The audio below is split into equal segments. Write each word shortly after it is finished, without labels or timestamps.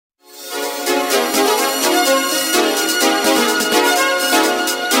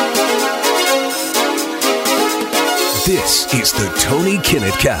This is the Tony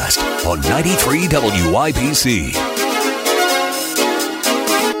Kinnett Cast on 93 WIBC.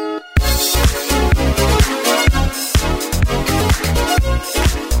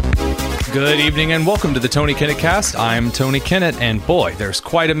 Good evening and welcome to the Tony Kinnett Cast. I'm Tony Kinnett, and boy, there's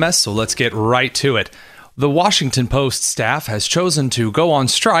quite a mess, so let's get right to it. The Washington Post staff has chosen to go on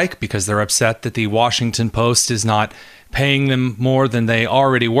strike because they're upset that the Washington Post is not paying them more than they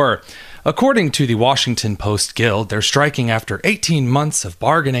already were. According to the Washington Post Guild, they're striking after 18 months of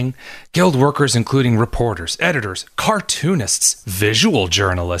bargaining. Guild workers, including reporters, editors, cartoonists, visual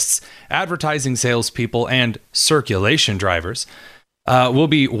journalists, advertising salespeople, and circulation drivers, will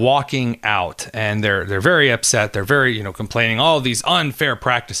be walking out, and they're very upset. They're very, complaining all these unfair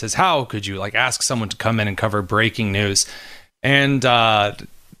practices. How could you ask someone to come in and cover breaking news? And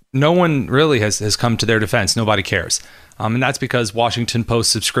no one really has come to their defense. Nobody cares. And that's because Washington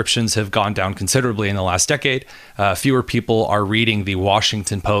Post subscriptions have gone down considerably in the last decade. Fewer people are reading the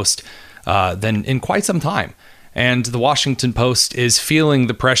Washington Post than in quite some time. And the Washington Post is feeling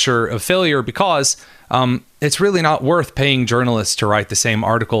the pressure of failure because it's really not worth paying journalists to write the same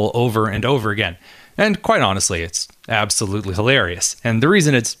article over and over again. And quite honestly, it's absolutely hilarious. And the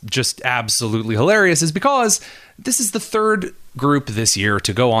reason it's just absolutely hilarious is because this is the third group this year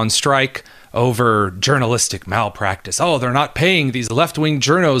to go on strike over journalistic malpractice. Oh, they're not paying these left-wing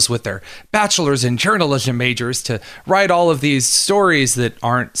journos with their bachelor's in journalism majors to write all of these stories that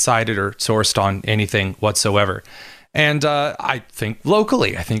aren't cited or sourced on anything whatsoever. And I think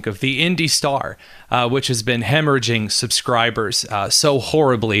locally, I think of the Indy Star, which has been hemorrhaging subscribers so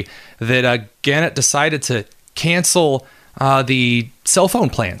horribly that Gannett decided to cancel the cell phone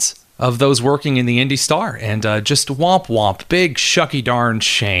plans of those working in the Indy Star. And just womp womp, big shucky darn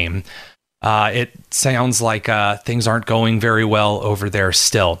shame. It sounds like things aren't going very well over there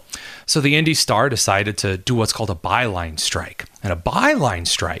still. So the Indy Star decided to do what's called a byline strike. And a byline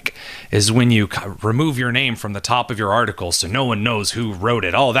strike is when you remove your name from the top of your article so no one knows who wrote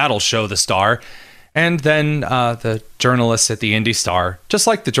it. Oh, that'll show the Star. And then the journalists at the Indy Star, just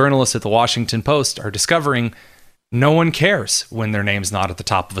like the journalists at the Washington Post, are discovering no one cares when their name's not at the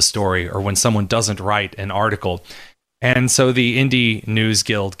top of a story or when someone doesn't write an article. And so the Indy News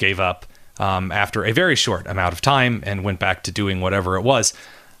Guild gave up after a very short amount of time and went back to doing whatever it was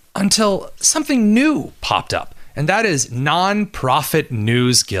until something new popped up. And that is nonprofit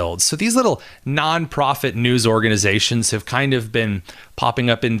news guilds. So these little nonprofit news organizations have kind of been popping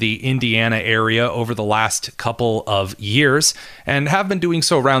up in the Indiana area over the last couple of years and have been doing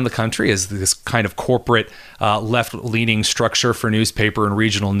so around the country as this kind of corporate left-leaning structure for newspaper and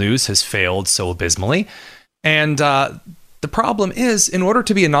regional news has failed so abysmally. And the problem is, in order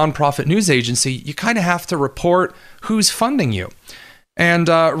to be a nonprofit news agency, you kind of have to report who's funding you. And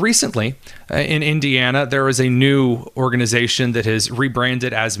recently, in Indiana, there is a new organization that has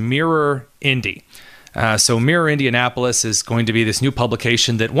rebranded as Mirror Indy. So Mirror Indianapolis is going to be this new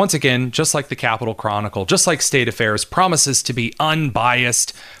publication that, once again, just like the Capitol Chronicle, just like State Affairs, promises to be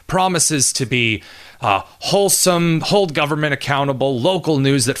unbiased, promises to be wholesome, hold government accountable, local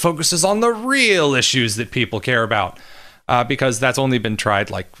news that focuses on the real issues that people care about. Because that's only been tried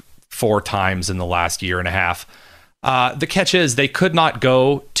 4 times in the last year and a half. The catch is they could not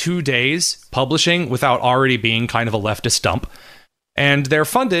go 2 days publishing without already being kind of a leftist dump. And they're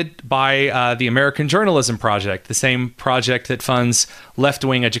funded by the American Journalism Project, the same project that funds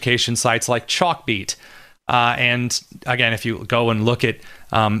left-wing education sites like Chalkbeat. And again, if you go and look at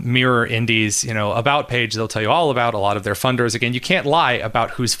Mirror Indy's, about page, they'll tell you all about a lot of their funders. Again, you can't lie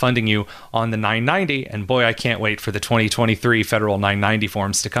about who's funding you on the 990. And boy, I can't wait for the 2023 federal 990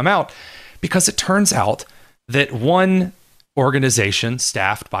 forms to come out, because it turns out that one organization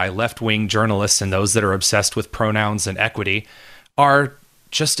staffed by left-wing journalists and those that are obsessed with pronouns and equity are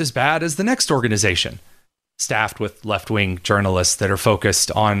just as bad as the next organization staffed with left-wing journalists that are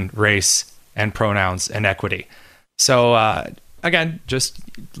focused on race and pronouns and equity. So again, just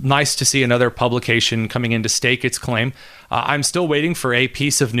nice to see another publication coming in to stake its claim. I'm still waiting for a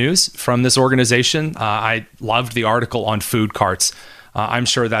piece of news from this organization. I loved the article on food carts. I'm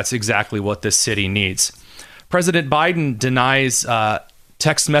sure that's exactly what this city needs. President Biden denies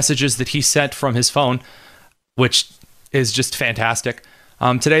text messages that he sent from his phone, which is just fantastic.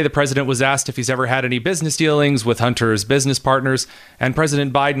 Today, the president was asked if he's ever had any business dealings with Hunter's business partners, and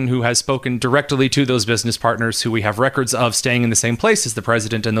President Biden, who has spoken directly to those business partners who we have records of staying in the same place as the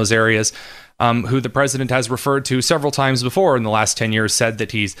president in those areas, who the president has referred to several times before in the last 10 years, said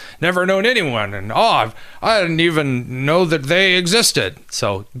that he's never known anyone, and I didn't even know that they existed.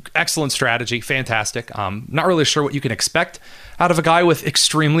 So excellent strategy, fantastic. Not really sure what you can expect out of a guy with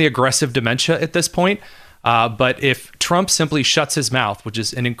extremely aggressive dementia at this point. But if Trump simply shuts his mouth, which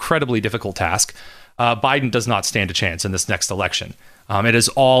is an incredibly difficult task, Biden does not stand a chance in this next election. It is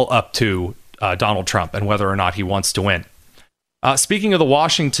all up to Donald Trump and whether or not he wants to win. Speaking of the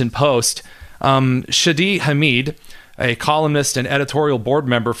Washington Post, Shadi Hamid, a columnist and editorial board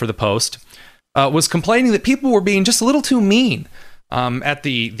member for the Post, was complaining that people were being just a little too mean at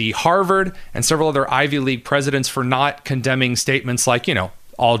the Harvard and several other Ivy League presidents for not condemning statements like,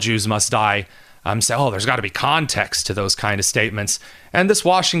 all Jews must die. Say, there's got to be context to those kind of statements. And this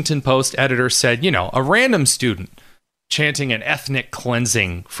Washington Post editor said, a random student chanting an ethnic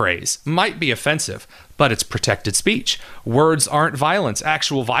cleansing phrase might be offensive, but it's protected speech. Words aren't violence.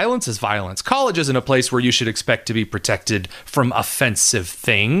 Actual violence is violence. College isn't a place where you should expect to be protected from offensive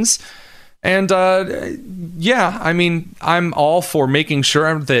things. And I'm all for making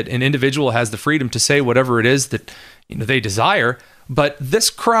sure that an individual has the freedom to say whatever it is that they desire. But this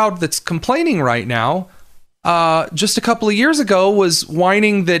crowd that's complaining right now, just a couple of years ago, was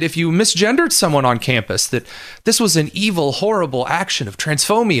whining that if you misgendered someone on campus, that this was an evil, horrible action of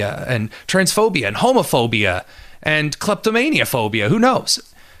transphobia and homophobia and kleptomania phobia. Who knows?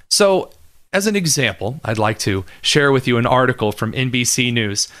 So, as an example, I'd like to share with you an article from NBC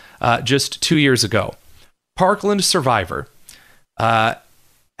News just 2 years ago. Parkland survivor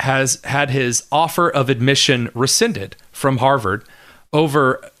has had his offer of admission rescinded from Harvard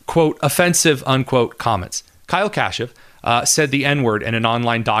over, quote, offensive, unquote, comments. Kyle Kashev said the N-word in an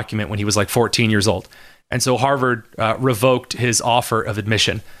online document when he was like 14 years old. And so Harvard revoked his offer of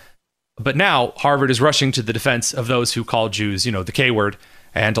admission. But now Harvard is rushing to the defense of those who call Jews, the K-word,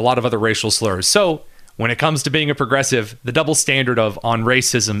 and a lot of other racial slurs. So when it comes to being a progressive, the double standard on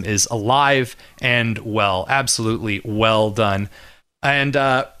racism is alive and well. Absolutely well done. And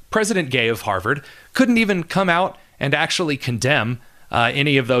President Gay of Harvard couldn't even come out and actually condemn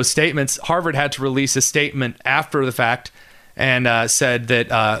any of those statements. Harvard had to release a statement after the fact and said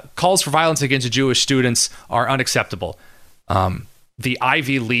that calls for violence against Jewish students are unacceptable. The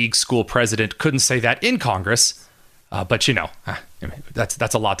Ivy League school president couldn't say that in Congress, but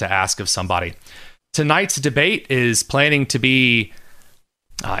that's a lot to ask of somebody. Tonight's debate is planning to be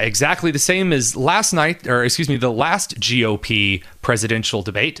exactly the same as the last GOP presidential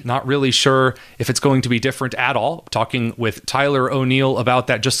debate. Not really sure if it's going to be different at all. Talking with Tyler O'Neill about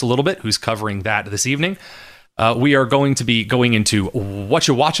that just a little bit, who's covering that this evening. We are going to be going into What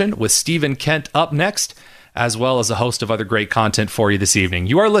You Watching with Stephen Kent up next, as well as a host of other great content for you this evening.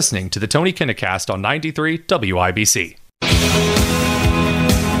 You are listening to the Tony Kinnett Cast on 93 WIBC.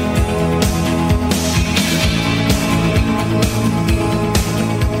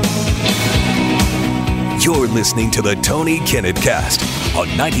 You're listening to the Tony Kinnett Cast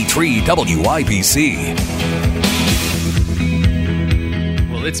on 93 WIBC.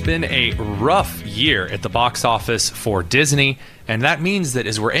 Well, it's been a rough year at the box office for Disney, and that means that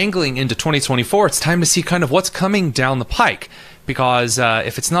as we're angling into 2024, it's time to see kind of what's coming down the pike. Because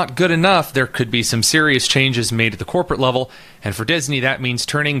if it's not good enough, there could be some serious changes made at the corporate level. And for Disney, that means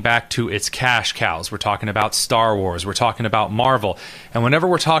turning back to its cash cows. We're talking about Star Wars. We're talking about Marvel. And whenever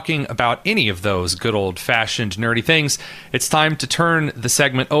we're talking about any of those good old-fashioned nerdy things, it's time to turn the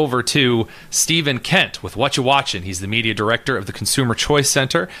segment over to Stephen Kent with What You Watching. He's the media director of the Consumer Choice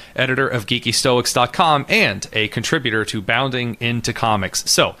Center, editor of GeekyStoics.com, and a contributor to Bounding Into Comics.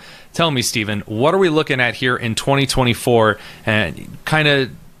 So, tell me, Stephen, what are we looking at here in 2024? And kind of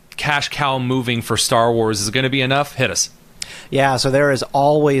cash cow moving for Star Wars, is it going to be enough? Hit us. Yeah, so there is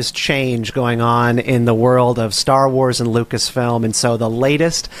always change going on in the world of Star Wars and Lucasfilm, and so the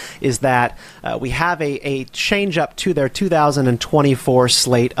latest is that we have a change up to their 2024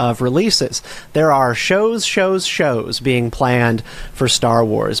 slate of releases. There are shows being planned for Star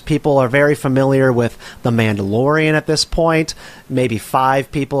Wars. People are very familiar with The Mandalorian at this point. Maybe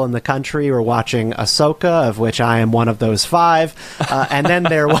 5 people in the country were watching Ahsoka, of which I am one of those 5. And then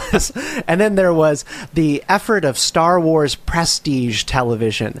there was the effort of Star Wars prestige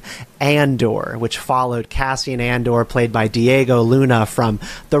television, Andor, which followed Cassian Andor, played by Diego Luna from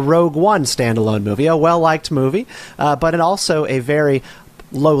the Rogue One standalone movie, a well-liked movie, but also a very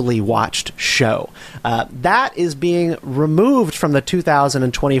lowly watched show. That is being removed from the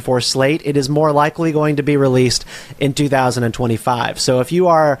 2024 slate. It is more likely going to be released in 2025. So if you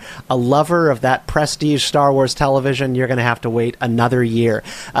are a lover of that prestige Star Wars television, you're going to have to wait another year.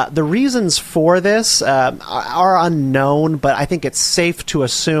 The reasons for this are unknown, but I think it's safe to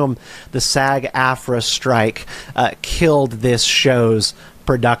assume the SAG-AFTRA strike killed this show's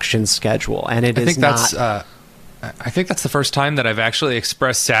production schedule, and I think that's the first time that I've actually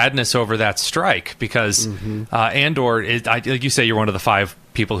expressed sadness over that strike, because Andor is, like you say, you're one of the 5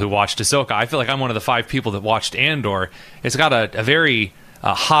 people who watched Ahsoka. I feel like I'm one of the 5 people that watched Andor. It's got a very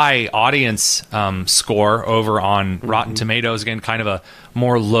high audience score over on Rotten Tomatoes. Again, kind of a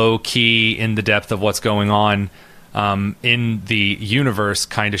more low-key, in the depth of what's going on in the universe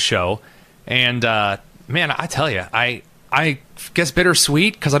kind of show. And man, I tell you, I guess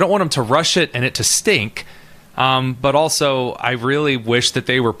bittersweet, because I don't want them to rush it and it to stink. But also, I really wish that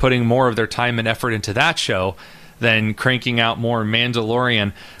they were putting more of their time and effort into that show than cranking out more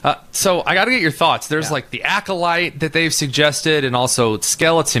Mandalorian. So I got to get your thoughts. There's like the Acolyte that they've suggested, and also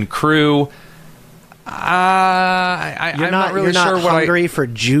Skeleton Crew. I'm not really sure what hungry for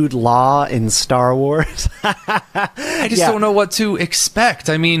Jude Law in Star Wars. I just don't know what to expect.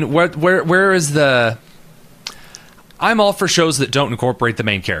 I mean, where is the... I'm all for shows that don't incorporate the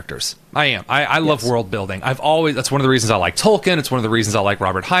main characters. I am. I love world building. That's one of the reasons I like Tolkien. It's one of the reasons I like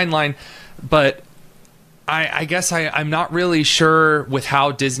Robert Heinlein. But I guess I'm not really sure with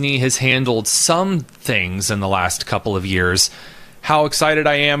how Disney has handled some things in the last couple of years, how excited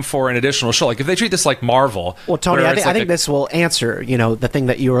I am for an additional show. Like, if they treat this like Marvel... Well, Tony, I think this will answer, the thing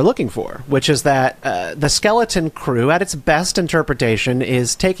that you were looking for, which is that the Skeleton Crew, at its best interpretation,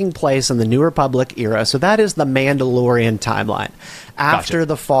 is taking place in the New Republic era. So that is the Mandalorian timeline, after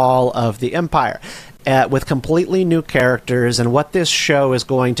the fall of the Empire. With completely new characters, and what this show is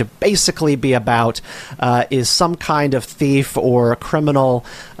going to basically be about is some kind of thief or criminal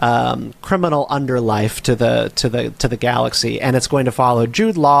underlife to the galaxy, and it's going to follow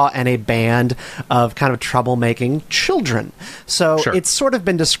Jude Law and a band of kind of troublemaking children. So It's sort of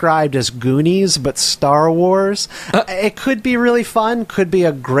been described as Goonies, but Star Wars. It could be really fun, could be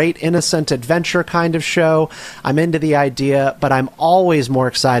a great innocent adventure kind of show. I'm into the idea, but I'm always more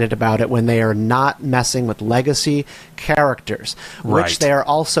excited about it when they are not messing with legacy characters, which they are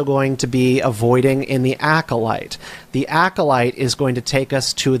also going to be avoiding in the Acolyte. The Acolyte is going to take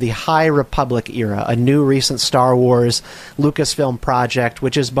us to the High Republic era, a new recent Star Wars Lucasfilm project,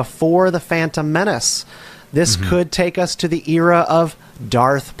 which is before the Phantom Menace. This could take us to the era of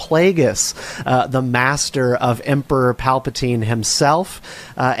Darth Plagueis, the master of Emperor Palpatine himself,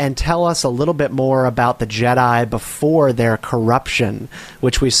 and tell us a little bit more about the Jedi before their corruption,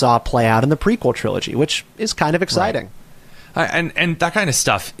 which we saw play out in the prequel trilogy, which is kind of exciting. And that kind of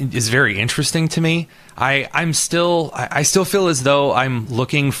stuff is very interesting to me. I still feel as though I'm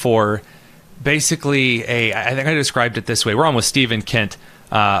looking for basically I think I described it this way. We're on with Stephen Kent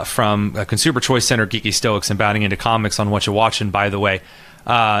from Consumer Choice Center, Geeky Stoics, and Bounding Into Comics on What You Watching, by the way.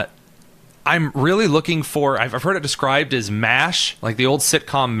 I'm really looking for... I've heard it described as MASH, like the old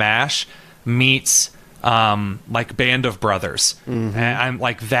sitcom MASH meets like Band of Brothers. And I'm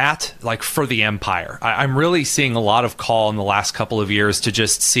like that, like for the Empire. I'm really seeing a lot of call in the last couple of years to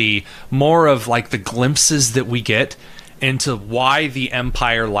just see more of like the glimpses that we get into why the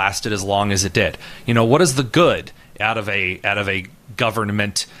Empire lasted as long as it did. What is the good out of a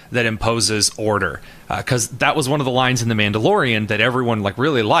government that imposes order? Because that was one of the lines in The Mandalorian that everyone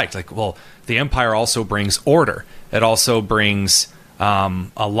really liked. The Empire also brings order. It also brings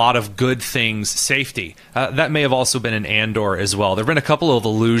a lot of good things, safety. That may have also been in Andor as well. There have been a couple of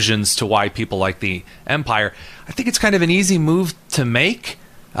allusions to why people like the Empire. I think it's kind of an easy move to make.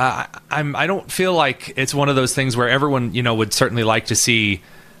 I don't feel like it's one of those things where everyone would certainly like to see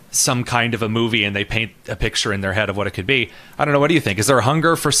some kind of a movie and they paint a picture in their head of what it could be. I don't know. What do you think? Is there a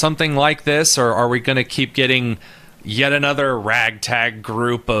hunger for something like this, or are we going to keep getting yet another ragtag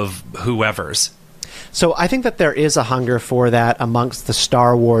group of whoever's? So I think that there is a hunger for that amongst the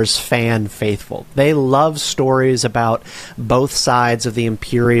Star Wars fan faithful. They love stories about both sides of the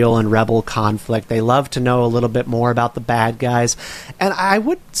Imperial and Rebel conflict. They love to know a little bit more about the bad guys. And I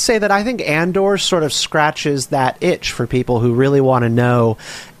would say that I think Andor sort of scratches that itch for people who really want to know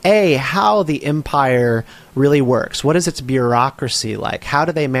how the Empire really works. What is its bureaucracy like? How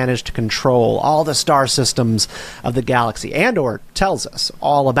do they manage to control all the star systems of the galaxy? Andor tells us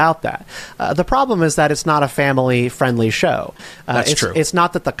all about that. The problem is that it's not a family-friendly show. That's true. It's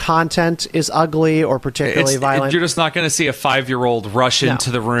not that the content is ugly or particularly violent. You're just not going to see a 5-year-old rush into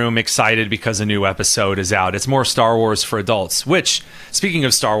the room excited because a new episode is out. It's more Star Wars for adults, which, speaking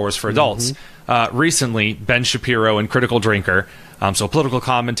of Star Wars for adults, recently Ben Shapiro and Critical Drinker, so a political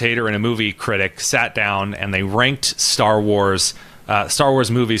commentator and a movie critic, sat down and they ranked Star Wars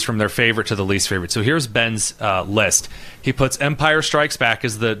movies from their favorite to the least favorite. So here's Ben's list. He puts Empire Strikes Back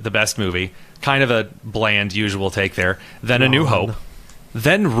as the best movie, kind of a bland usual take there. Then A New Hope.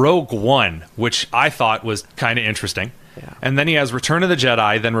 Then Rogue One, which I thought was kind of interesting. Yeah. And then he has Return of the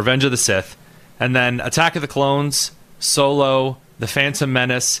Jedi, then Revenge of the Sith, and then Attack of the Clones, Solo, The Phantom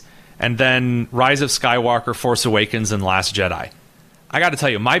Menace, and then Rise of Skywalker, Force Awakens, and Last Jedi. I got to tell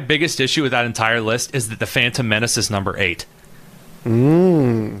you, my biggest issue with that entire list is that The Phantom Menace is number 8.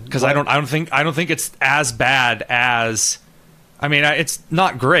 Because I don't think it's as bad as. I mean, it's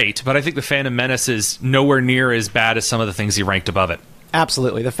not great, but I think The Phantom Menace is nowhere near as bad as some of the things he ranked above it.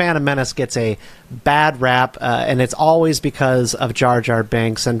 Absolutely. The Phantom Menace gets a bad rap, and it's always because of Jar Jar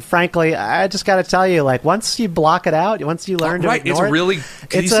Binks. And frankly, I just got to tell you, like, once you block it out, once you learn to ignore it's a really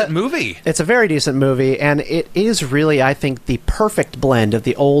decent movie. It's a very decent movie, and it is really, I think, the perfect blend of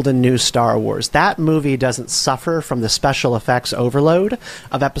the old and new Star Wars. That movie doesn't suffer from the special effects overload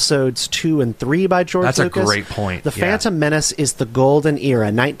of episodes 2 and 3 by George Lucas. That's a great point. The Phantom Menace is the golden era,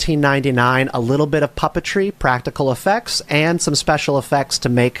 1999, a little bit of puppetry, practical effects, and some special effects to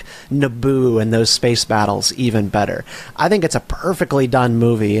make Naboo and those space battles even better. I think it's a perfectly done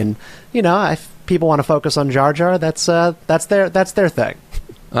movie, and if people want to focus on Jar Jar, that's their thing.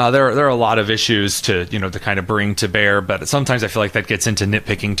 There are a lot of issues to kind of bring to bear, but sometimes I feel like that gets into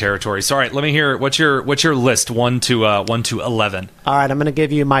nitpicking territory. So, all right, let me hear what's your list 1 to 11. All right, I'm going to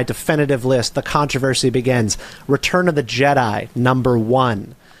give you my definitive list. The controversy begins. Return of the Jedi, number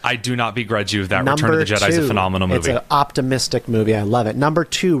 1. I do not begrudge you that. Return of the Jedi is a phenomenal movie. It's an optimistic movie. I love it. Number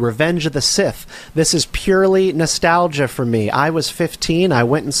 2, Revenge of the Sith. This is purely nostalgia for me. I was 15. I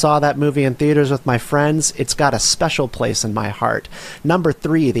went and saw that movie in theaters with my friends. It's got a special place in my heart. Number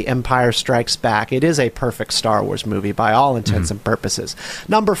 3, The Empire Strikes Back. It is a perfect Star Wars movie by all intents and purposes.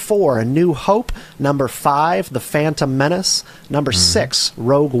 Number 4, A New Hope. Number 5, The Phantom Menace. Number 6,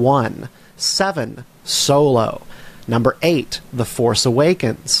 Rogue One. 7, Solo. Number 8, The Force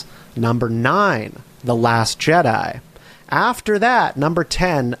Awakens. Number 9, The Last Jedi. After that, number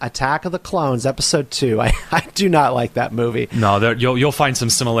 10, Attack of the Clones, Episode 2. I do not like that movie. No, you'll find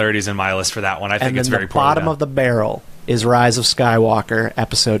some similarities in my list for that one. I think it's very poorly done. And the bottom of the barrel is Rise of Skywalker,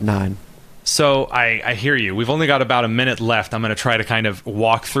 Episode 9. So I hear you. We've only got about a minute left. I'm going to try to kind of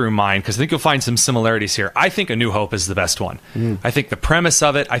walk through mine because I think you'll find some similarities here. I think A New Hope is the best one. I think the premise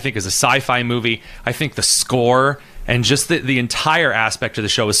of it, I think is a sci-fi movie. I think the score and just the entire aspect of the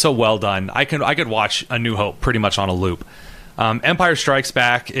show is so well done. I could watch A New Hope pretty much on a loop. Empire Strikes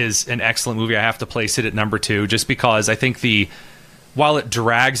Back is an excellent movie. I have to place it at number 2 just because I think while it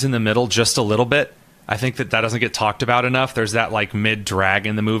drags in the middle just a little bit, I think that doesn't get talked about enough. There's that like mid-drag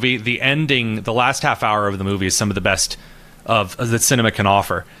in the movie. The ending, the last half hour of the movie is some of the best that cinema can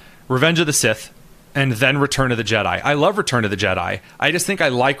offer. Revenge of the Sith, and then Return of the Jedi. I love Return of the Jedi. I just think I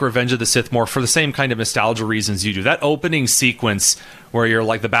like Revenge of the Sith more for the same kind of nostalgia reasons you do. That opening sequence where you're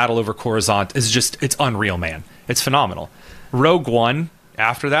like the battle over Coruscant is it's unreal, man. It's phenomenal. Rogue One,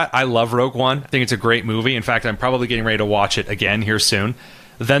 after that, I love Rogue One. I think it's a great movie. In fact, I'm probably getting ready to watch it again here soon.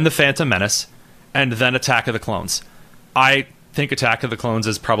 Then The Phantom Menace, and then Attack of the Clones. I think Attack of the Clones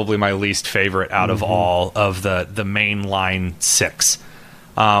is probably my least favorite out of all of the mainline 6.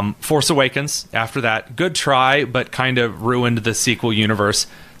 Force Awakens, after that, good try, but kind of ruined the sequel universe.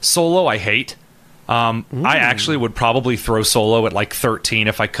 Solo, I hate. I actually would probably throw Solo at like 13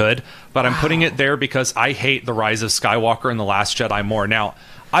 if I could, but I'm putting it there because I hate The Rise of Skywalker and The Last Jedi more. Now,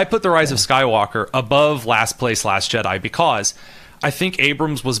 I put The Rise of Skywalker above Last Jedi because I think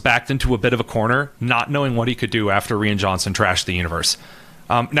Abrams was backed into a bit of a corner, not knowing what he could do after Rian Johnson trashed the universe.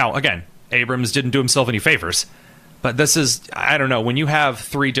 Now, again, Abrams didn't do himself any favors, but this is, I don't know, when you have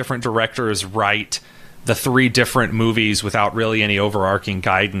 3 different directors write the 3 different movies without really any overarching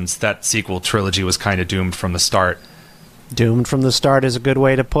guidance, that sequel trilogy was kind of doomed from the start. Doomed from the start is a good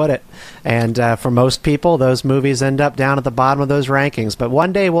way to put it. And for most people, those movies end up down at the bottom of those rankings. But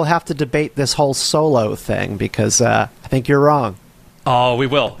one day we'll have to debate this whole Solo thing because I think you're wrong. Oh, we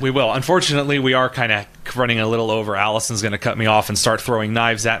will. Unfortunately, we are kind of running a little over. Allison's going to cut me off and start throwing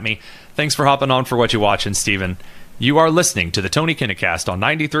knives at me. Thanks for hopping on for What You Watching, Steven. You are listening to the Tony Kinnett Cast on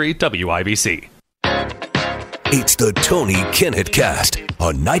 93 WIBC. It's the Tony Kinnett Cast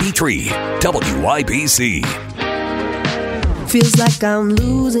on 93 WIBC. Feels like I'm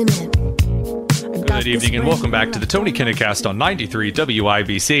losing it. Good evening and welcome back to the Tony Kinnett Cast on 93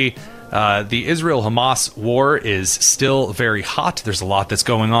 WIBC. The Israel-Hamas war is still very hot. There's a lot that's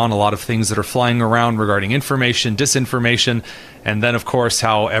going on, a lot of things that are flying around regarding information, disinformation, and then, of course,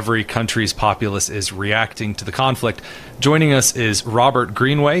 how every country's populace is reacting to the conflict. Joining us is Robert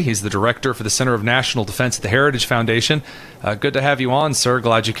Greenway. He's the director for the Center of National Defense at the Heritage Foundation. Good to have you on, sir.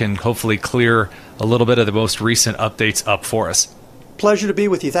 Glad you can hopefully clear a little bit of the most recent updates up for us. Pleasure to be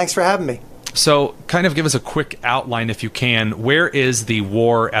with you. Thanks for having me. So, kind of give us a quick outline, if you can. Where is the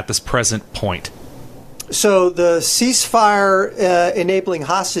war at this present point? So the ceasefire enabling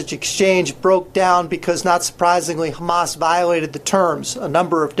hostage exchange broke down because, not surprisingly, Hamas violated the terms, a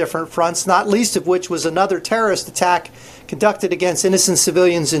number of different fronts, not least of which was another terrorist attack conducted against innocent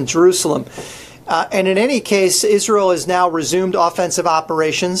civilians in Jerusalem. And in any case, Israel has now resumed offensive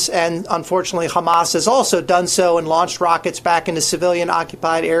operations, and unfortunately, Hamas has also done so and launched rockets back into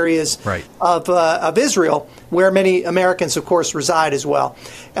civilian-occupied areas of Israel, where many Americans, of course, reside as well.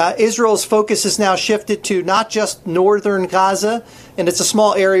 Israel's focus has now shifted to not just northern Gaza, and it's a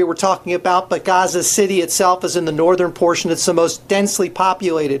small area we're talking about, but Gaza City itself is in the northern portion. It's the most densely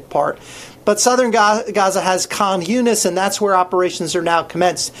populated part. But southern Gaza has Khan Yunis, and that's where operations are now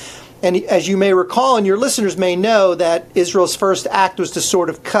commenced. And as you may recall, and your listeners may know, that Israel's first act was to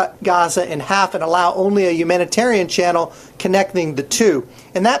sort of cut Gaza in half and allow only a humanitarian channel connecting the two.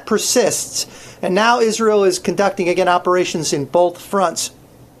 And that persists. And now Israel is conducting, again, operations in both fronts.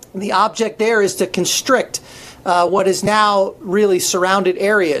 And the object there is to constrict what is now really surrounded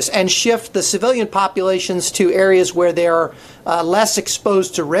areas and shift the civilian populations to areas where they are less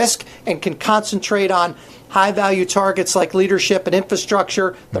exposed to risk and can concentrate on high-value targets like leadership and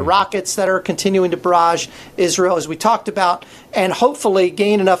infrastructure, the rockets that are continuing to barrage Israel, as we talked about, and hopefully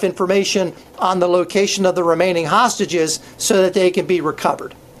gain enough information on the location of the remaining hostages so that they can be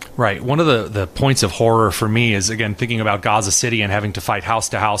recovered. Right. One of the points of horror for me is, again, thinking about Gaza City and having to fight house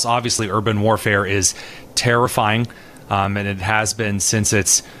to house. Obviously, urban warfare is terrifying, and it has been since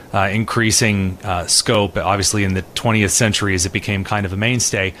its increasing scope, obviously in the 20th century as it became kind of a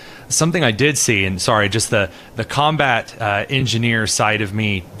mainstay. Something I did see, and sorry, just the combat engineer side of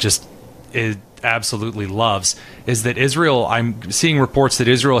me just absolutely loves, is that Israel, I'm seeing reports that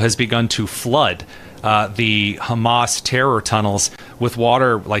Israel has begun to flood the Hamas terror tunnels with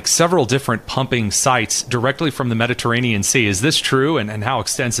water, like several different pumping sites directly from the Mediterranean Sea. Is this true, and how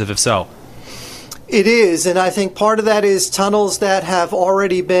extensive, if so? It is, and I think part of that is tunnels that have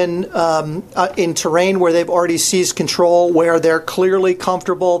already been in terrain where they've already seized control, where they're clearly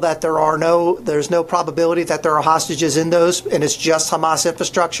comfortable that there's no probability that there are hostages in those, and it's just Hamas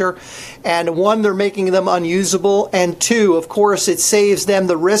infrastructure. And one, they're making them unusable, and two, of course, it saves them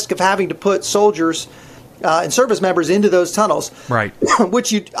the risk of having to put soldiers and service members into those tunnels, right?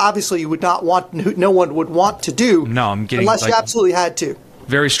 Which you would not want. No one would want to do. No, I'm getting unless you absolutely had to.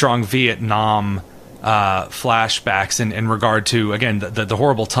 Very strong Vietnam flashbacks in regard to, again, the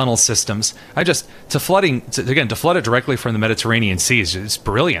horrible tunnel systems. To flood it directly from the Mediterranean Sea is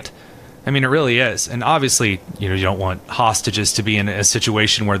brilliant. I mean, it really is. And obviously, you don't want hostages to be in a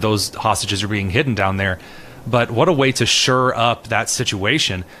situation where those hostages are being hidden down there. But what a way to shore up that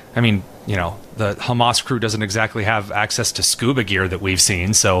situation. I mean, the Hamas crew doesn't exactly have access to scuba gear that we've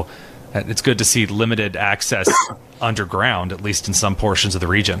seen, so it's good to see limited access underground, at least in some portions of the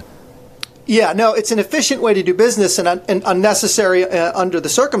region. Yeah, no, it's an efficient way to do business and unnecessary under the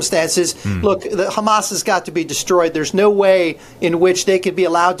circumstances. Look, the Hamas has got to be destroyed. There's no way in which they could be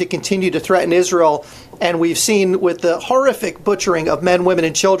allowed to continue to threaten Israel. And we've seen with the horrific butchering of men, women,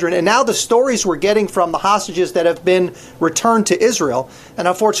 and children, and now the stories we're getting from the hostages that have been returned to Israel, and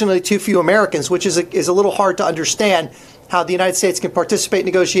unfortunately too few Americans, which is a little hard to understand how the United States can participate in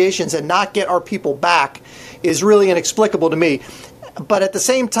negotiations and not get our people back, is really inexplicable to me. But at the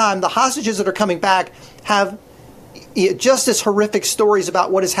same time, the hostages that are coming back have just as horrific stories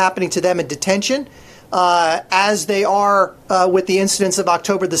about what is happening to them in detention as they are with the incidents of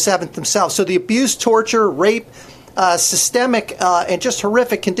October the 7th themselves. So the abuse, torture, rape, systemic and just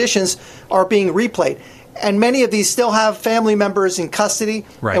horrific conditions are being replayed. And many of these still have family members in custody.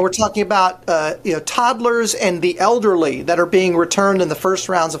 Right. And we're talking about toddlers and the elderly that are being returned in the first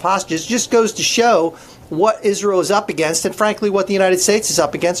rounds of hostages. It just goes to show what Israel is up against, and frankly what the United States is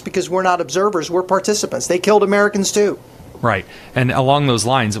up against, because we're not observers, we're participants. They killed Americans too. Right. And along those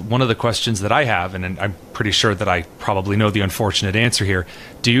lines, one of the questions that I have, and I'm pretty sure that I probably know the unfortunate answer here,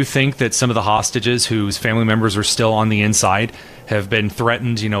 do you think that some of the hostages whose family members are still on the inside have been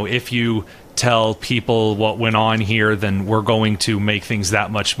threatened, if you tell people what went on here, then we're going to make things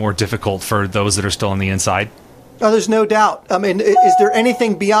that much more difficult for those that are still on the inside? Oh, there's no doubt. I mean, is there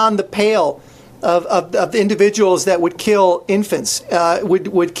anything beyond the pale of individuals that would kill infants,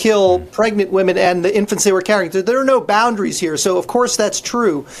 would kill pregnant women and the infants they were carrying? There are no boundaries here. So, of course, that's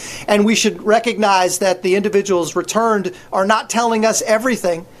true. And we should recognize that the individuals returned are not telling us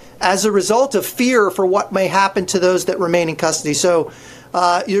everything as a result of fear for what may happen to those that remain in custody. So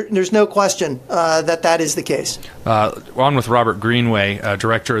there's no question that is the case. On with Robert Greenway,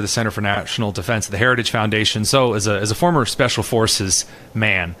 director of the Center for National Defense of the Heritage Foundation. So as a former Special Forces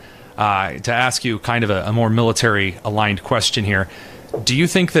man, to ask you kind of a more military-aligned question here, Do you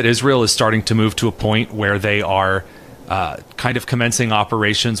think that Israel is starting to move to a point where they are kind of commencing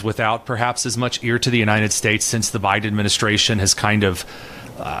operations without perhaps as much ear to the United States, since the Biden administration has kind of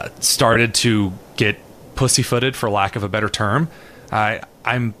started to get pussyfooted, for lack of a better term?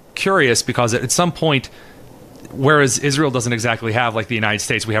 I'm curious because at some point, whereas Israel doesn't exactly have, like the United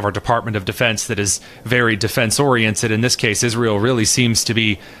States, we have our Department of Defense that is very defense-oriented. In this case, Israel really seems to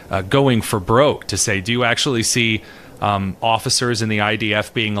be going for broke, to say, do you actually see officers in the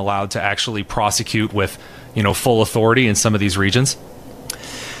IDF being allowed to actually prosecute with, full authority in some of these regions?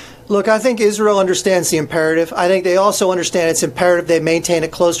 Look, I think Israel understands the imperative. I think they also understand it's imperative they maintain a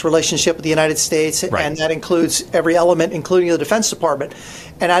close relationship with the United States, right. And that includes every element, including the Defense Department.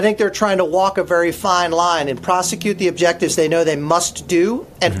 And I think they're trying to walk a very fine line and prosecute the objectives they know they must do,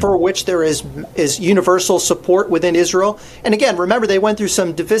 and for which there is universal support within Israel. And again, remember, they went through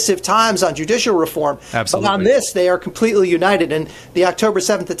some divisive times on judicial reform. Absolutely. But on this, they are completely united. And the October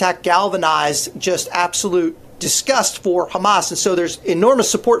 7th attack galvanized just absolute disgust for Hamas, and so there's enormous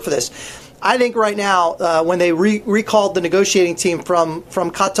support for this. I think right now, when they recalled the negotiating team from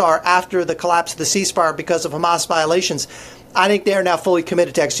Qatar after the collapse of the ceasefire because of Hamas violations, I think they are now fully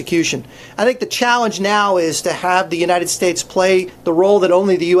committed to execution. I think the challenge now is to have the United States play the role that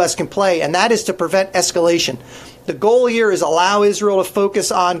only the U.S. can play, and that is to prevent escalation. The goal here is allow Israel to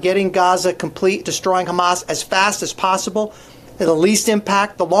focus on getting Gaza complete, destroying Hamas as fast as possible, the least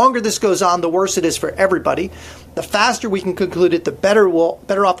impact. The longer this goes on, the worse it is for everybody. The faster we can conclude it, the better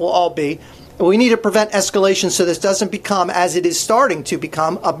off we'll all be. And we need to prevent escalation so this doesn't become, as it is starting to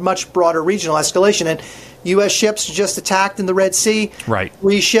become, a much broader regional escalation. And U.S. ships just attacked in the Red Sea. Right.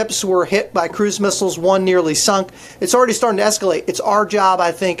 3 ships were hit by cruise missiles, 1 nearly sunk. It's already starting to escalate. It's our job,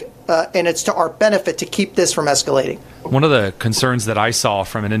 I think, and it's to our benefit to keep this from escalating. One of the concerns that I saw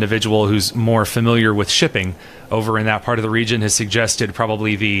from an individual who's more familiar with shipping over in that part of the region has suggested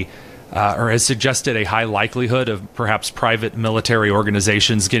probably has suggested a high likelihood of perhaps private military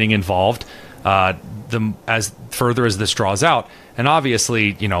organizations getting involved as further as this draws out. And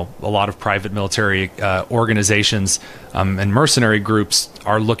obviously, a lot of private military organizations and mercenary groups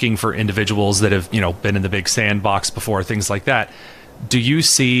are looking for individuals that have, been in the big sandbox before, things like that. Do you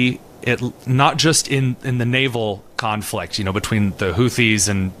see it not just in the naval conflict, between the Houthis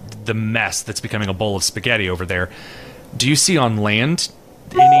and the mess that's becoming a bowl of spaghetti over there? Do you see on land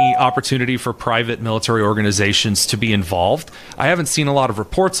any opportunity for private military organizations to be involved? I haven't seen a lot of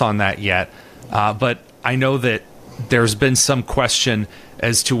reports on that yet, but I know that there's been some question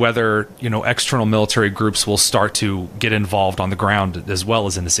as to whether, external military groups will start to get involved on the ground as well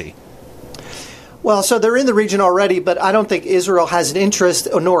as in the sea. Well, so they're in the region already, but I don't think Israel has an interest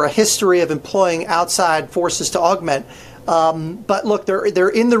nor a history of employing outside forces to augment. But look, they're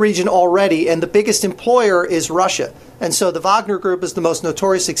in the region already, and the biggest employer is Russia. And so the Wagner Group is the most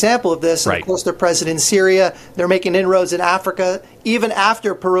notorious example of this. And right. Of course, they're present in Syria. They're making inroads in Africa, even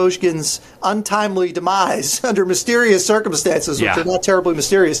after Perozhkin's untimely demise under mysterious circumstances, which are not terribly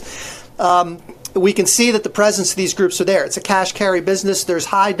mysterious. We can see that the presence of these groups are there. It's a cash carry business. There's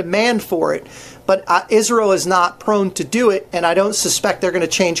high demand for it. But Israel is not prone to do it, and I don't suspect they're going to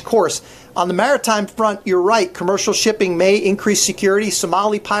change course. On the maritime front, you're right. Commercial shipping may increase security.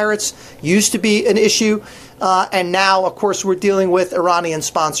 Somali pirates used to be an issue, and now, of course, we're dealing with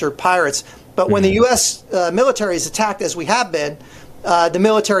Iranian-sponsored pirates. But when the U.S. Military is attacked, as we have been, the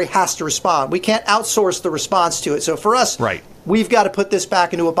military has to respond. We can't outsource the response to it. So for us, right. We've got to put this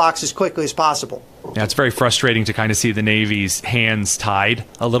back into a box as quickly as possible. Yeah, it's very frustrating to kind of see the Navy's hands tied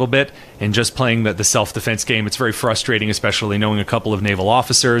a little bit in just playing the self-defense game. It's very frustrating, especially knowing a couple of naval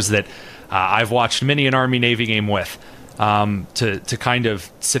officers that I've watched many an Army-Navy game with, to kind of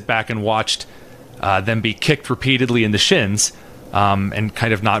sit back and watched them be kicked repeatedly in the shins and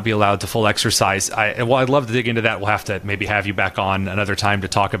kind of not be allowed to full exercise. I'd love to dig into that. We'll have to maybe have you back on another time to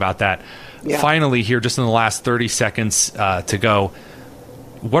talk about that. Yeah. Finally, here, just in the last 30 seconds to go,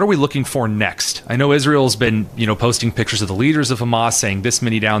 what are we looking for next? I know Israel's been, posting pictures of the leaders of Hamas saying this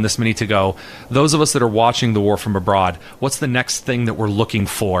many down, this many to go. Those of us that are watching the war from abroad, what's the next thing that we're looking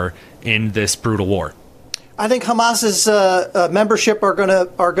for in this brutal war? I think Hamas's membership are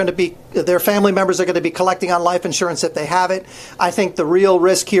going to be, their family members are going to be collecting on life insurance if they have it. I think the real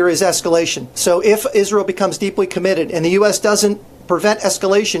risk here is escalation. So if Israel becomes deeply committed and the U.S. doesn't prevent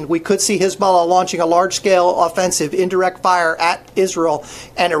escalation, we could see Hezbollah launching a large-scale offensive, indirect fire at Israel,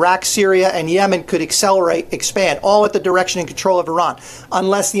 and Iraq, Syria, and Yemen could expand, all at the direction and control of Iran,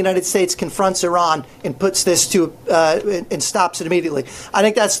 unless the United States confronts Iran and puts this to and stops it immediately. I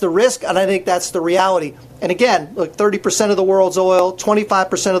think that's the risk, and I think that's the reality. And again, look, 30% of the world's oil,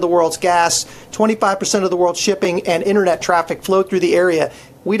 25% of the world's gas, 25% of the world's shipping and internet traffic flow through the area.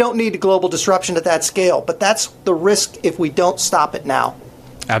 We don't need a global disruption at that scale, but that's the risk if we don't stop it now.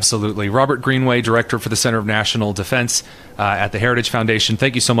 Absolutely. Robert Greenway, Director for the Center of National Defense at the Heritage Foundation.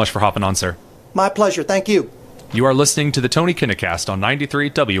 Thank you so much for hopping on, sir. My pleasure. Thank you. You are listening to the Tony Kinnett Cast on 93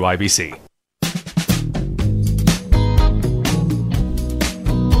 WIBC.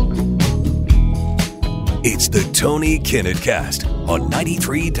 It's the Tony Kinnett Cast on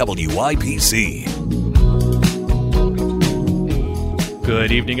 93 WIBC.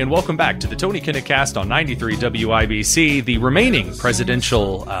 Good evening and welcome back to the Tony Kinnett Cast on 93 WIBC. The remaining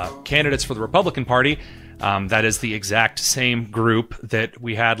presidential candidates for the Republican Party, that is the exact same group that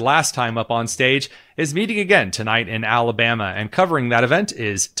we had last time up on stage, is meeting again tonight in Alabama. And covering that event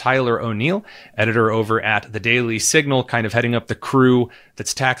is Tyler O'Neill, editor over at the Daily Signal, kind of heading up the crew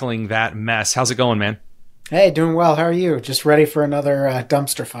that's tackling that mess. How's it going, man? Hey, doing well. How are you? Just ready for another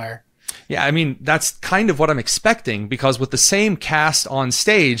dumpster fire. Yeah, I mean, that's kind of what I'm expecting, because with the same cast on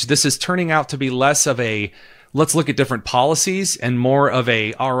stage, this is turning out to be less of a let's look at different policies and more of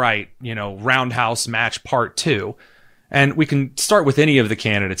a, all right, roundhouse match part 2. And we can start with any of the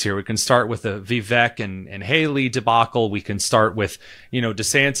candidates here. We can start with the Vivek and Haley debacle. We can start with,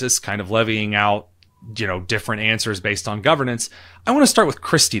 DeSantis kind of levying out, different answers based on governance. I want to start with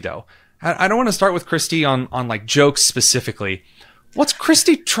Christie, though. I don't want to start with Christie on like jokes specifically. What's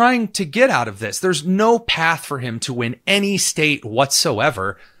Christie trying to get out of this? There's no path for him to win any state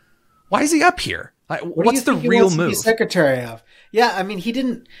whatsoever. Why is he up here? What's the real move? To be secretary of? Yeah, I mean, he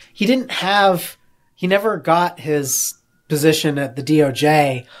never got his position at the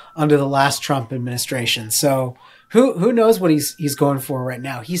DOJ under the last Trump administration. So who knows what he's going for right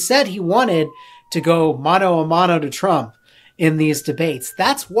now? He said he wanted to go mano a mano to Trump in these debates.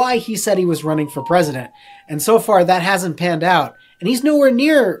 That's why he said he was running for president. And so far that hasn't panned out. And he's nowhere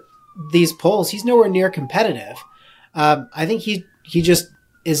near these polls. He's nowhere near competitive. I think he just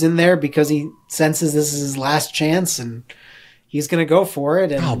is in there because he senses this is his last chance and he's going to go for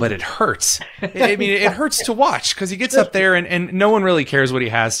it. And... Oh, but it hurts. I mean, it hurts to watch because he gets up there and no one really cares what he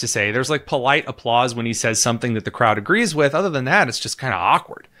has to say. There's like polite applause when he says something that the crowd agrees with. Other than that, it's just kind of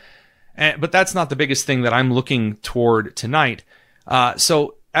awkward. But that's not the biggest thing that I'm looking toward tonight.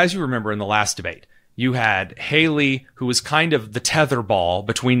 So as you remember in the last debate, you had Haley, who was kind of the tetherball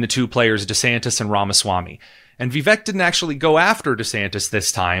between the two players, DeSantis and Ramaswamy. And Vivek didn't actually go after DeSantis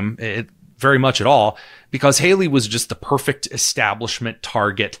this time, very much at all, because Haley was just the perfect establishment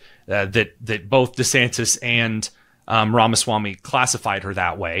target that both DeSantis and Ramaswamy classified her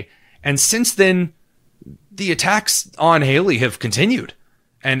that way. And since then, the attacks on Haley have continued.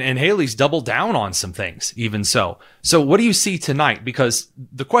 And Haley's doubled down on some things, even so. So what do you see tonight? Because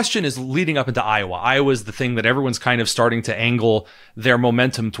the question is leading up into Iowa. Iowa is the thing that everyone's kind of starting to angle their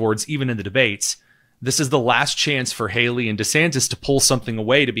momentum towards, even in the debates. This is the last chance for Haley and DeSantis to pull something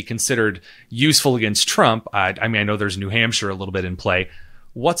away to be considered useful against Trump. I mean, I know there's New Hampshire a little bit in play.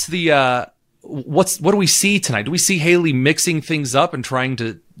 What do we see tonight? Do we see Haley mixing things up and trying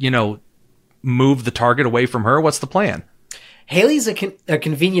to, move the target away from her? What's the plan? Haley's a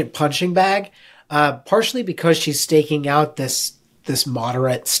convenient punching bag, partially because she's staking out this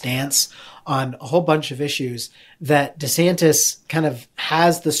moderate stance on a whole bunch of issues that DeSantis kind of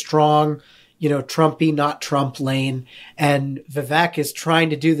has the strong, Trumpy, not Trump lane, and Vivek is trying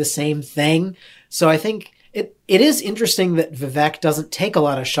to do the same thing. So I think it is interesting that Vivek doesn't take a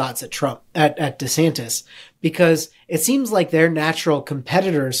lot of shots at Trump, at DeSantis, because it seems like they're natural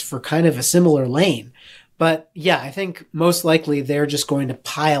competitors for kind of a similar lane. But yeah, I think most likely they're just going to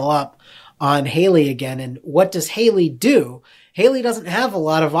pile up on Haley again. And what does Haley do? Haley doesn't have a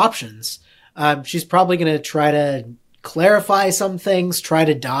lot of options. She's probably going to try to clarify some things, try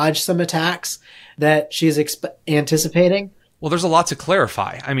to dodge some attacks that she's anticipating. Well, there's a lot to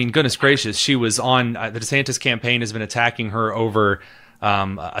clarify. I mean, goodness gracious, she was on the DeSantis campaign has been attacking her over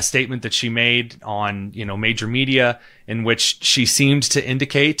a statement that she made on, major media in which she seemed to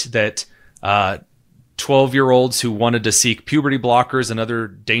indicate that 12-year-olds who wanted to seek puberty blockers and other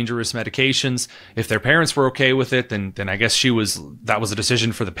dangerous medications, if their parents were okay with it, then I guess that was a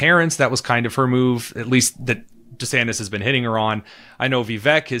decision for the parents. That was kind of her move, at least that DeSantis has been hitting her on. I know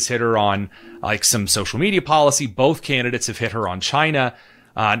Vivek has hit her on like some social media policy. Both candidates have hit her on China.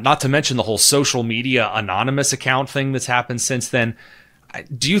 not to mention the whole social media anonymous account thing that's happened since then.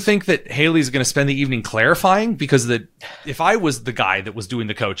 Do you think that Haley's going to spend the evening clarifying? Because if I was the guy that was doing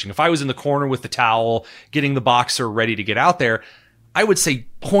the coaching, if I was in the corner with the towel, getting the boxer ready to get out there, I would say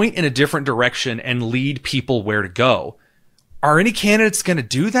point in a different direction and lead people where to go. Are any candidates going to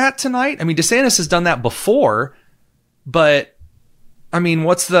do that tonight? I mean, DeSantis has done that before, but I mean,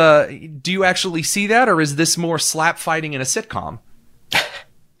 do you actually see that, or is this more slap fighting in a sitcom?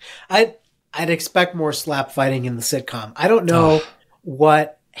 I'd expect more slap fighting in the sitcom. I don't know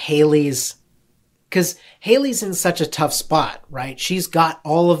what because Haley's in such a tough spot, right? She's got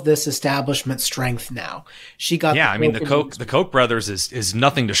all of this establishment strength now. She got the Koch brothers is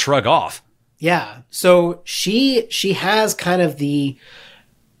nothing to shrug off. Yeah. So she has kind of the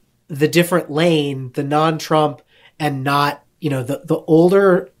different lane, the non-Trump and not, the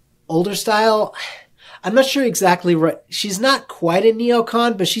older style. I'm not sure exactly right. She's not quite a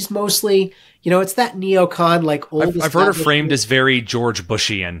neocon, but she's mostly, it's that neocon, like old. I've heard her framed as very George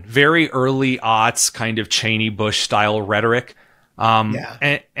Bushian, very early aughts kind of Cheney Bush style rhetoric.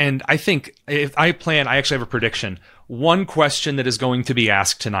 And I think I actually have a prediction. One question that is going to be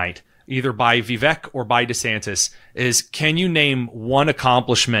asked tonight, either by Vivek or by DeSantis, is can you name one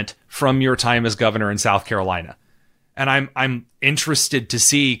accomplishment from your time as governor in South Carolina? And I'm interested to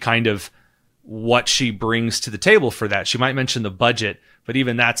see kind of what she brings to the table for that. She might mention the budget, but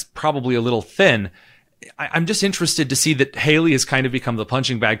even that's probably a little thin. I'm just interested to see that Haley has kind of become the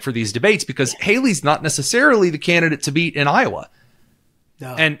punching bag for these debates, because Haley's not necessarily the candidate to beat in Iowa.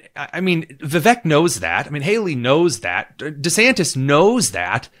 No. And I mean, Vivek knows that. I mean, Haley knows that. DeSantis knows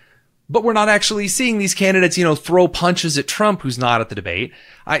that. But we're not actually seeing these candidates, throw punches at Trump, who's not at the debate.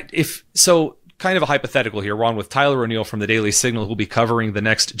 Kind of a hypothetical here. We're on with Tyler O'Neill from the Daily Signal, who will be covering the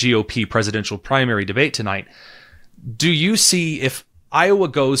next GOP presidential primary debate tonight. Do you see, if Iowa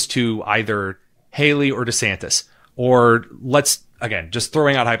goes to either Haley or DeSantis, or just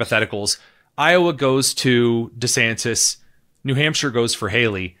throwing out hypotheticals, Iowa goes to DeSantis, New Hampshire goes for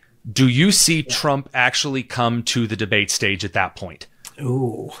Haley, do you see Trump actually come to the debate stage at that point?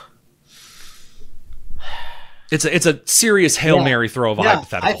 Ooh. It's a serious Hail Mary throw of a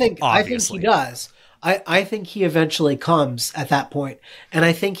hypothetical. I think he does. I think he eventually comes at that point. And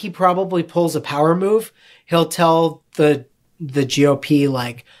I think he probably pulls a power move. He'll tell the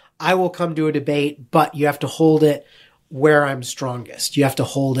GOP, I will come to a debate, but you have to hold it where I'm strongest. You have to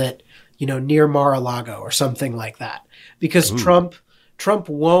hold it, near Mar-a-Lago or something like that. Because Trump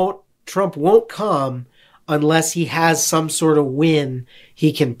won't come unless he has some sort of win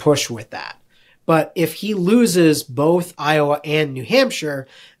he can push with that. But if he loses both Iowa and New Hampshire,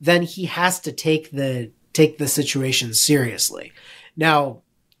 then he has to take the situation seriously. Now,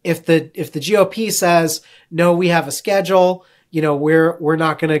 if the GOP says, no, we have a schedule, we're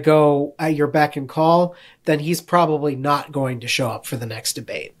not going to go at your beck and call, then he's probably not going to show up for the next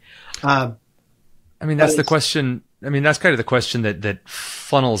debate. That's the question. That's kind of the question that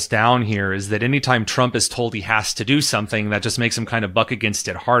funnels down here, is that anytime Trump is told he has to do something, that just makes him kind of buck against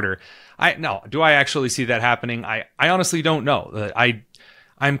it harder. Do I actually see that happening? I honestly don't know.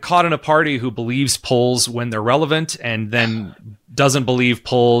 I'm caught in a party who believes polls when they're relevant and then doesn't believe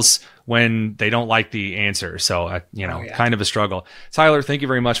polls when they don't like the answer. So, kind of a struggle. Tyler, thank you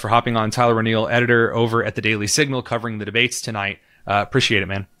very much for hopping on. Tyler O'Neill, editor over at the Daily Signal, covering the debates tonight. Appreciate it,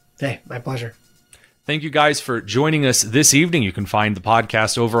 man. Hey, my pleasure. Thank you guys for joining us this evening. You can find the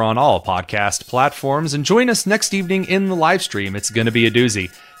podcast over on all podcast platforms, and join us next evening in the live stream. It's going to be a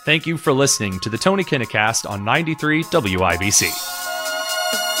doozy. Thank you for listening to the Tony Kinnett Cast on 93 WIBC.